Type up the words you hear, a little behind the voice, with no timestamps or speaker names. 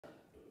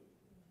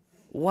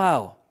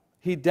wow,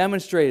 he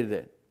demonstrated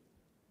it.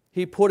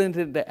 He put it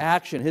into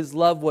action. His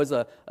love was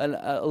a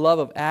love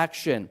of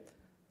action.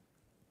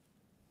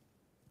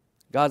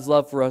 God's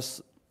love for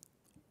us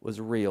was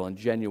real and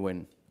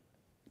genuine,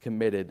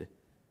 committed.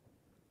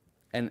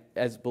 And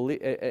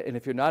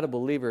if you're not a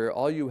believer,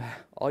 all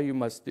you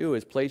must do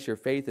is place your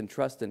faith and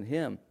trust in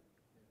Him.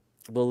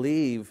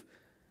 Believe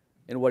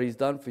in what He's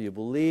done for you.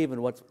 Believe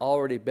in what's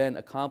already been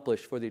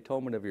accomplished for the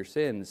atonement of your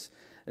sins.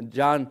 In 1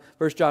 John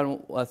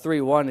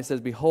 3:1, it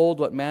says, "Behold,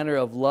 what manner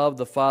of love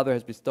the Father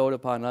has bestowed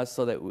upon us,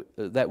 so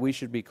that we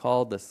should be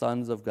called the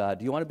sons of God."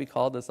 Do you want to be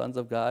called the sons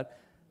of God?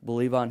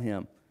 Believe on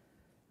Him.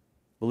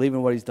 Believe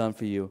in what He's done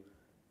for you.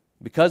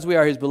 Because we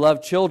are His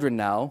beloved children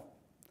now,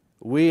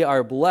 we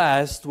are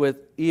blessed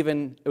with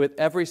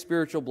every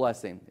spiritual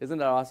blessing. Isn't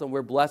that awesome?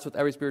 We're blessed with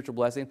every spiritual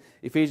blessing.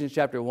 Ephesians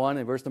chapter 1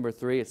 and verse number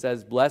 3, it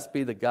says, "Blessed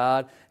be the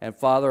God and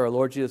Father, our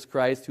Lord Jesus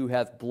Christ, who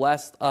hath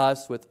blessed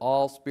us with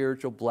all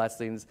spiritual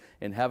blessings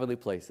in heavenly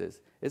places."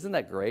 Isn't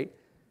that great?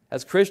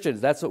 As Christians,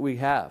 that's what we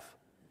have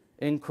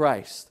in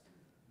Christ.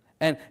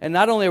 And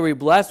not only are we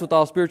blessed with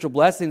all spiritual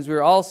blessings, we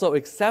are also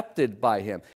accepted by Him.